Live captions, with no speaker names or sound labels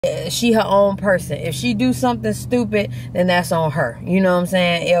She her own person. If she do something stupid, then that's on her. You know what I'm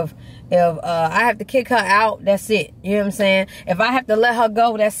saying? If I have to kick her out, that's it. You know what I'm saying? If I have to let her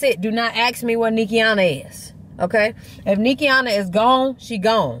go, that's it. Do not ask me where Neekiana is. Okay? If Neekiana is gone, she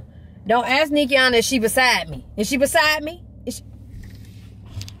gone. Don't ask Neekiana if she beside me. Is she beside me?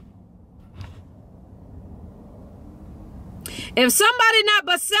 If somebody not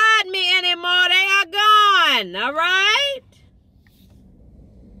beside me anymore, they are gone. All right?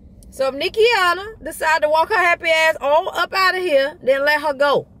 So if Neekiana decide to walk her happy ass all up out of here, then let her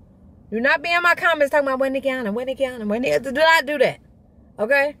go. Do not be in my comments talking about where Neekiana, where Neekiana, where Neekiana. Do not do that.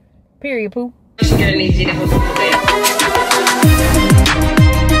 Okay? Period, poo.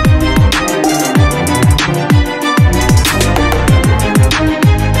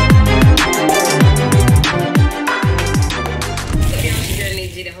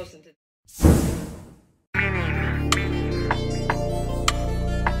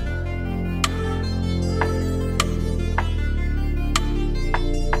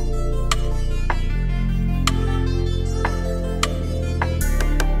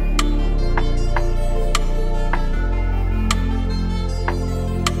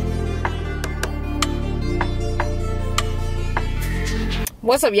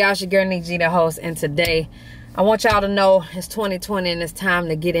 What's up, y'all? It's your girl Neekiana, the host, and today I want y'all to know it's 2020 and it's time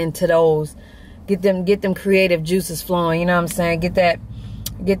to get into those, get them creative juices flowing. You know what I'm saying? Get that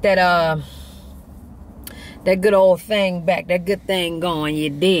good old thing back, that good thing going.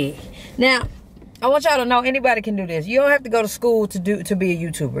 You dig? Now, I want y'all to know anybody can do this. You don't have to go to school to be a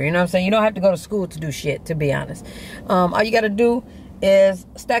YouTuber. You know what I'm saying? You don't have to go to school to do shit, to be honest. All you got to do is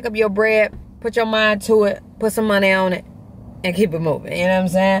stack up your bread, put your mind to it, put some money on it, and keep it moving. You know what I'm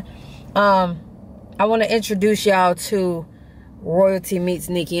saying? I want to introduce y'all to Royalty Meets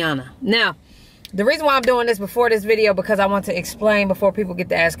Neekiana. Now, the reason why I'm doing this before this video, because I want to explain before people get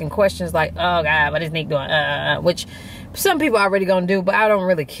to asking questions like, oh God, what is Neek doing? Which some people are already gonna do, but I don't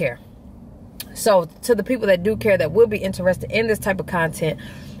really care. So to the people that do care, that will be interested in this type of content,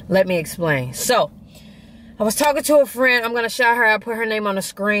 let me explain. So I was talking to a friend. I'm going to shout her out, put her name on the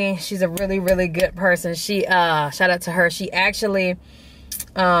screen. She's a really, really good person. She, shout out to her. She actually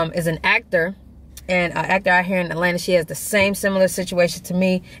is an actor, and an actor out here in Atlanta. She has the similar situation to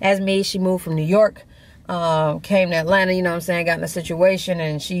me as me. She moved from New York, came to Atlanta, you know what I'm saying, got in a situation,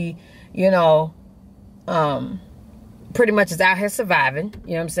 and she, you know, pretty much is out here surviving,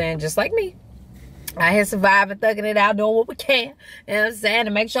 you know what I'm saying, just like me. Out here surviving, thugging it out, doing what we can, you know what I'm saying,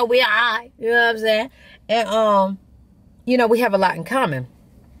 to make sure we're all right, you know what I'm saying. And, you know, we have a lot in common.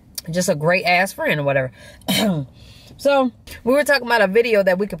 Just a great ass friend or whatever. So we were talking about a video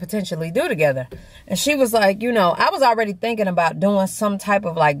that we could potentially do together. And she was like, you know, I was already thinking about doing some type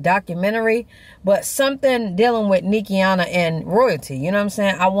of like documentary, but something dealing with Neekiana and royalty. You know what I'm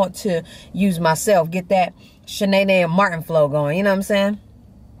saying? I want to use myself, get that Shanae and Martin flow going. You know what I'm saying?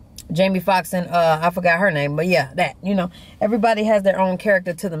 Jamie Foxx and I forgot her name, but yeah, that, you know, everybody has their own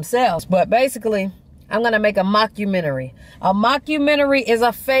character to themselves. But basically, I'm going to make a mockumentary. A mockumentary is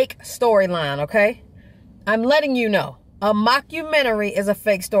a fake storyline, okay? I'm letting you know. A mockumentary is a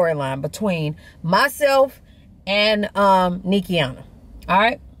fake storyline between myself and Neekiana. All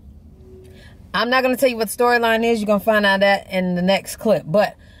right? I'm not going to tell you what the storyline is. You're going to find out that in the next clip.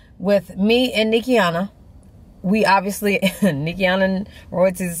 But with me and Neekiana, we obviously, Neekiana and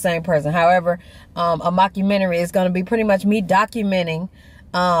Royalty is the same person. However, a mockumentary is going to be pretty much me documenting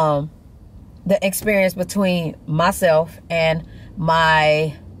the experience between myself and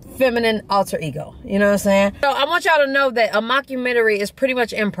my feminine alter ego. You know what I'm saying? So I want y'all to know that a mockumentary is pretty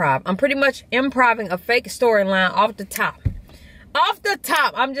much improv. I'm pretty much improving a fake storyline off the top. Off the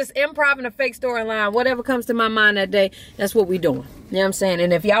top, I'm just improving a fake storyline. Whatever comes to my mind that day, that's what we doing. You know what I'm saying?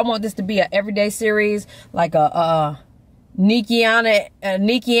 And if y'all want this to be an everyday series, like a Neekiana,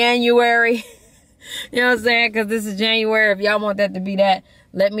 Neekianuary, you know what I'm saying? Because this is January. If y'all want that to be that,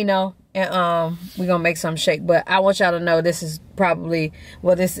 let me know. And we're gonna make some shake. But I want y'all to know this is probably,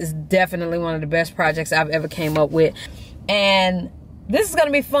 well, this is definitely one of the best projects I've ever came up with. And this is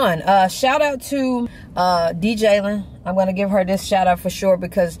gonna be fun. Shout out to DJlyn. I'm gonna give her this shout out for sure,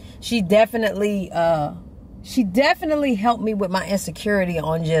 because she definitely helped me with my insecurity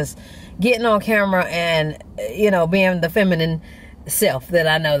on just getting on camera and, you know, being the feminine self that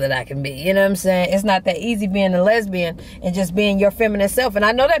I know that I can be. You know what I'm saying? It's not that easy being a lesbian and just being your feminine self. And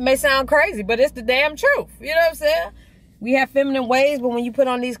I know that may sound crazy, but it's the damn truth. You know what I'm saying? We have feminine ways, but when you put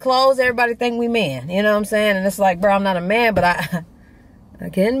on these clothes, everybody think we men. You know what I'm saying? And it's like, bro, I'm not a man, but I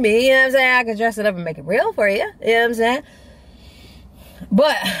can be. You know what I'm saying? I can dress it up and make it real for you. You know what I'm saying?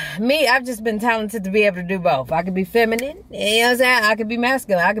 But me, I've just been talented to be able to do both. I could be feminine, you know what I'm saying? I could be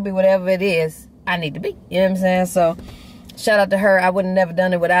masculine. I could be whatever it is I need to be, you know what I'm saying? So shout out to her. I would have never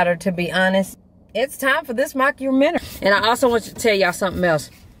done it without her, to be honest. It's time for this mockumentary. And I also want to tell y'all something else.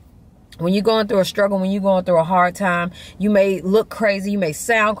 When you're going through a struggle, when you're going through a hard time, you may look crazy, you may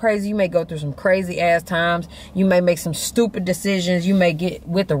sound crazy, you may go through some crazy ass times, you may make some stupid decisions, you may get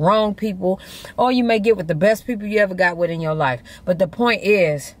with the wrong people, or you may get with the best people you ever got with in your life. But the point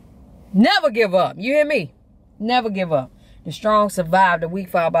is, never give up. You hear me? Never give up. The strong survive, the weak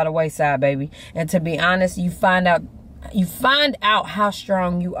fall by the wayside, baby. And to be honest, you find out how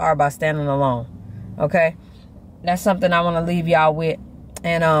strong you are by standing alone. Okay? That's something I want to leave y'all with.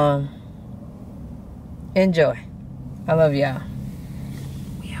 And enjoy. I love y'all.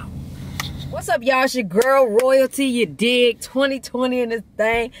 We out. What's up, y'all? It's your girl Royalty. You dig? 2020 in this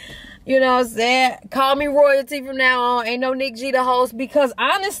thing. You know what I'm saying? Call me Royalty from now on. Ain't no Nick G the host. Because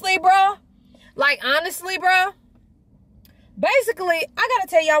honestly, bro. Basically, I gotta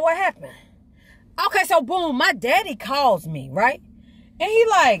tell y'all what happened. Okay, so boom, my daddy calls me, right? And he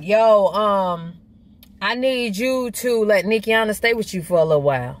like, yo, I need you to let Neekiana stay with you for a little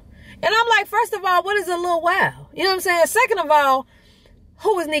while. And I'm like, first of all, what is a little while? You know what I'm saying? Second of all,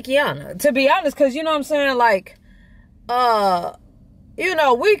 who is Neekiana? To be honest, because you know what I'm saying? Like, you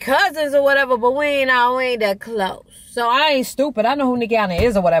know, we cousins or whatever, but we ain't that close. So I ain't stupid. I know who Neekiana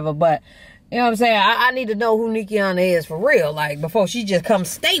is or whatever, but you know what I'm saying? I need to know who Neekiana is for real, like, before she just comes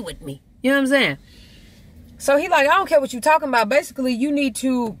stay with me. You know what I'm saying? So he like, I don't care what you talking about. Basically, you need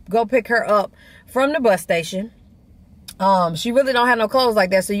to go pick her up from the bus station. She really don't have no clothes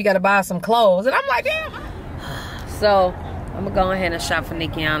like that, so you got to buy some clothes. And I'm like, damn. So I'm gonna go ahead and shop for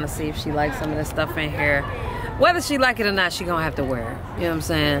Neekiana, see if she likes some of this stuff in here. Whether she like it or not, she gonna have to wear it. You know what I'm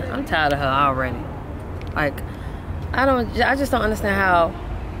saying? I'm tired of her already. Like, I just don't understand how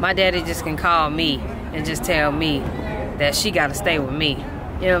my daddy just can call me and just tell me that she gotta stay with me.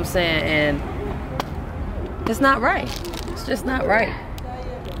 You know what I'm saying? And it's not right. It's just not right.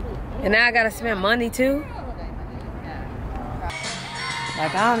 And now I gotta spend money too.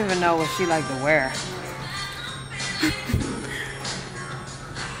 Like, I don't even know what she like to wear.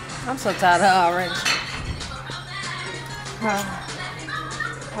 I'm so tired of her already.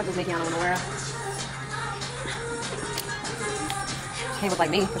 What does Neekiana want to wear? She can't look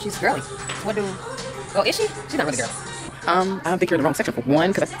like me, but she's girly. Oh, is she? She's not really girly. I don't think you're in the wrong section for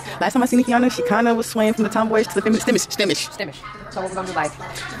one, because last time I seen Neekiana, she kind of was swaying from the tomboyish to the stemmish. So what we're gonna do, like,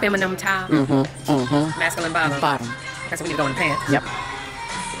 feminine top, masculine bottom. That's what we need to go in the pants. Yep.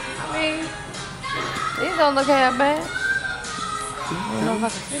 I mean, these don't look half bad. They don't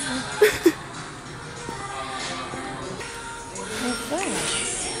look fit.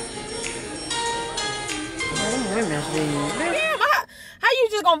 Damn, how you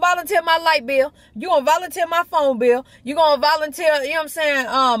just gonna volunteer my light bill? You gonna volunteer my phone bill? You gonna volunteer, you know what I'm saying,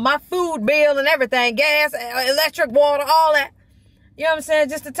 my food bill and everything, gas, electric, water, all that. You know what I'm saying,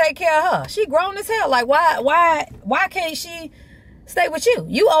 just to take care of her. She grown as hell. Like, why can't she stay with you?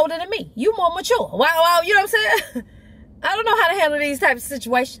 You older than me. You more mature. Why, you know what I'm saying? I don't know how to handle these types of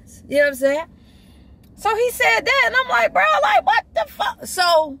situations. You know what I'm saying? So he said that, and I'm like, bro, like, what the fuck?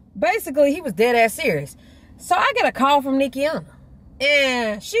 So basically, he was dead ass serious. So I get a call from Neekiana,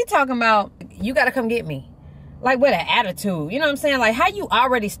 and she talking about, you got to come get me. Like, with an attitude. You know what I'm saying? Like, how you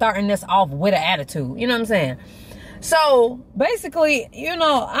already starting this off with an attitude? You know what I'm saying? So basically, you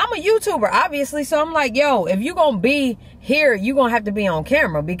know, I'm a YouTuber, obviously. So I'm like, yo, if you're going to be here, you're going to have to be on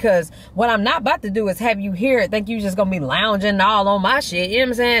camera, because what I'm not about to do is have you here think you just going to be lounging all on my shit. You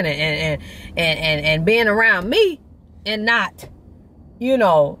know what I'm saying? And being around me and not, you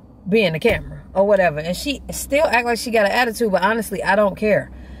know, being the camera or whatever. And she still act like she got an attitude, but honestly, I don't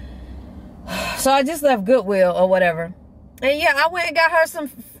care. So I just left Goodwill or whatever. And yeah, I went and got her some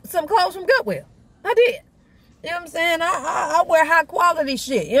clothes from Goodwill. I did. You know what I'm saying? I wear high quality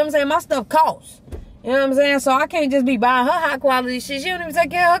shit. You know what I'm saying? My stuff costs. You know what I'm saying? So I can't just be buying her high quality shit. She don't even take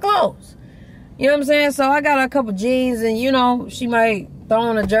care of her clothes. You know what I'm saying? So I got her a couple jeans, and you know, she might throw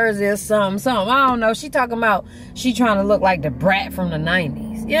on a jersey or something. I don't know. She talking about she trying to look like the brat from the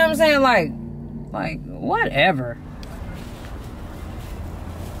 90s. You know what I'm saying? Like whatever.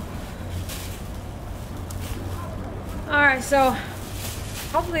 Alright, so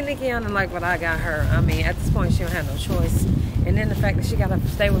hopefully Neekiana like what I got her. I mean, at this point, she don't have no choice. And then the fact that she got to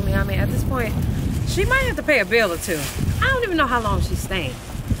stay with me, I mean, at this point, she might have to pay a bill or two. I don't even know how long she's staying.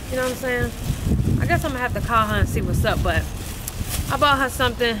 You know what I'm saying? I guess I'm going to have to call her and see what's up. But I bought her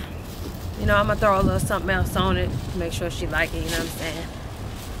something. You know, I'm going to throw a little something else on it. Make sure she like it, you know what I'm saying?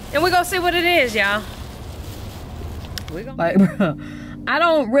 And we're going to see what it is, y'all. We gonna... Like, bro, I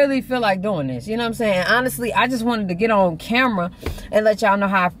don't really feel like doing this. You know what I'm saying? Honestly, I just wanted to get on camera and let y'all know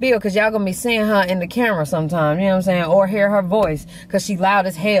how I feel, because y'all gonna be seeing her in the camera sometime, you know what I'm saying? Or hear her voice, because she loud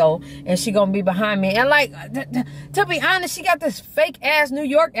as hell and she gonna be behind me. And like, to be honest, she got this fake ass New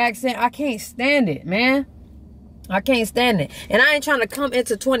York accent. I can't stand it, man. I can't stand it. And I ain't trying to come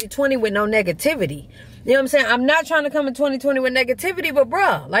into 2020 with no negativity. You know what I'm saying? I'm not trying to come in 2020 with negativity, but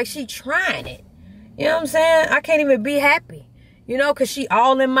bruh, like, she trying it. You know what I'm saying? I can't even be happy. You know, because she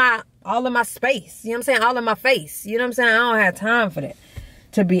all in my space. You know what I'm saying? All in my face. You know what I'm saying? I don't have time for that,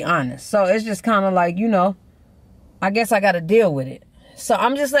 to be honest. So it's just kind of like, you know, I guess I got to deal with it. So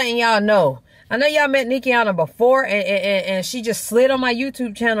I'm just letting y'all know. I know y'all met Neekiana before, and she just slid on my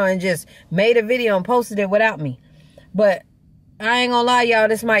YouTube channel and just made a video and posted it without me. But I ain't gonna lie, y'all,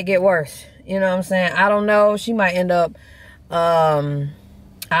 this might get worse. You know what I'm saying? I don't know. She might end up, I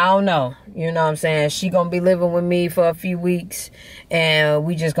don't know. You know what I'm saying? She gonna be living with me for a few weeks, and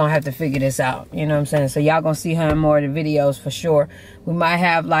we just gonna have to figure this out. You know what I'm saying? So y'all gonna see her in more of the videos for sure. We might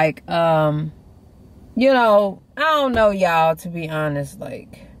have like, you know, I don't know, y'all, to be honest.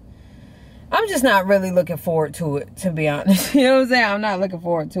 Like, I'm just not really looking forward to it, to be honest. You know what I'm saying? I'm not looking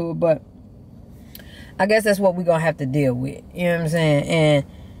forward to it, but I guess that's what we're gonna have to deal with. You know what I'm saying? And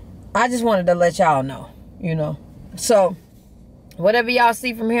I just wanted to let y'all know, you know. So whatever y'all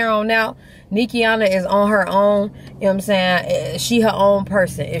see from here on out, Neekiana is on her own. You know what I'm saying? She her own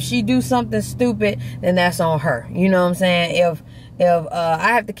person. If she do something stupid, then that's on her. You know what I'm saying? If I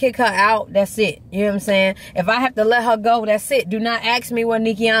have to kick her out, that's it. You know what I'm saying? If I have to let her go, that's it. Do not ask me where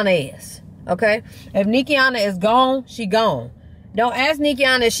Neekiana is. Okay? If Neekiana is gone, she gone. Don't ask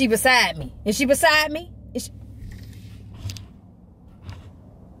Neekiana, is she beside me? Is she beside me?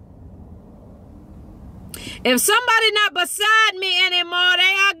 If somebody not beside me anymore,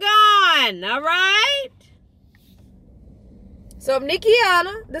 they are gone. All right? So if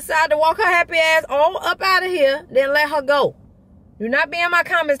Neekiana decide to walk her happy ass all up out of here, then let her go. Do not be in my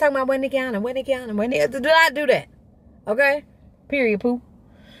comments talking about where Neekiana, where Neekiana, where Neekiana. Do not do that. Okay? Period, poo.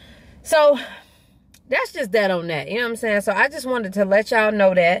 So that's just that on that. You know what I'm saying? So I just wanted to let y'all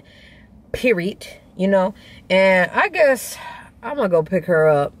know that. Period. You know? And I guess I'm going to go pick her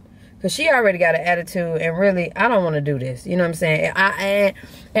up, because she already got an attitude, and really, I don't want to do this. You know what I'm saying?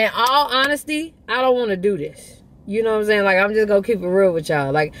 In all honesty, I don't want to do this. You know what I'm saying? Like, I'm just going to keep it real with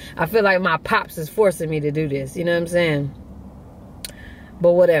y'all. Like, I feel like my pops is forcing me to do this. You know what I'm saying?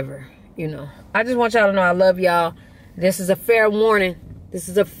 But whatever. You know. I just want y'all to know I love y'all. This is a fair warning. This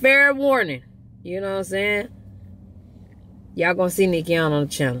is a fair warning. You know what I'm saying? Y'all going to see Neekiana on the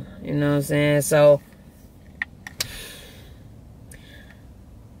channel. You know what I'm saying? So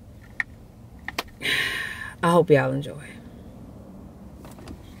I hope y'all enjoy.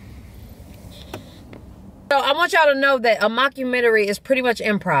 So I want y'all to know that a mockumentary is pretty much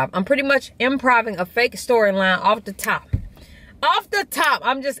improv. I'm pretty much improving a fake storyline off the top. Off the top,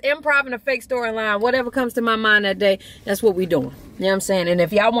 I'm just improving a fake storyline. Whatever comes to my mind that day, that's what we doing. You know what I'm saying? And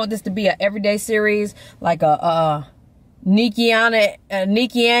if y'all want this to be an everyday series, like a Neekiana,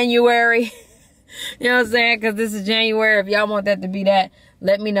 Neekianuary, you know what I'm saying? Because this is January. If y'all want that to be that,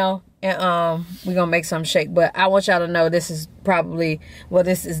 let me know. And we're gonna make something shake. But I want y'all to know this is probably, well,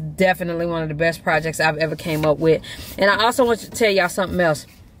 this is definitely one of the best projects I've ever came up with. And I also want to tell y'all something else.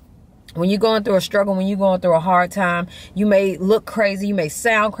 When you're going through a struggle, when you're going through a hard time, you may look crazy, you may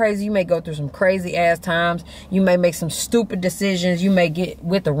sound crazy, you may go through some crazy ass times, you may make some stupid decisions, you may get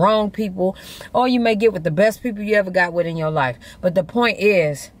with the wrong people, or you may get with the best people you ever got with in your life. But the point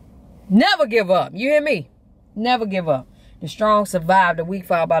is, never give up. You hear me? Never give up. The strong survive, the weak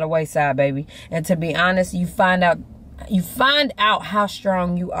fall by the wayside, baby. And to be honest, you find out how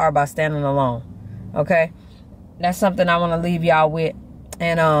strong you are by standing alone. Okay? That's something I want to leave y'all with.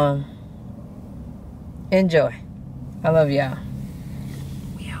 And enjoy. I love y'all.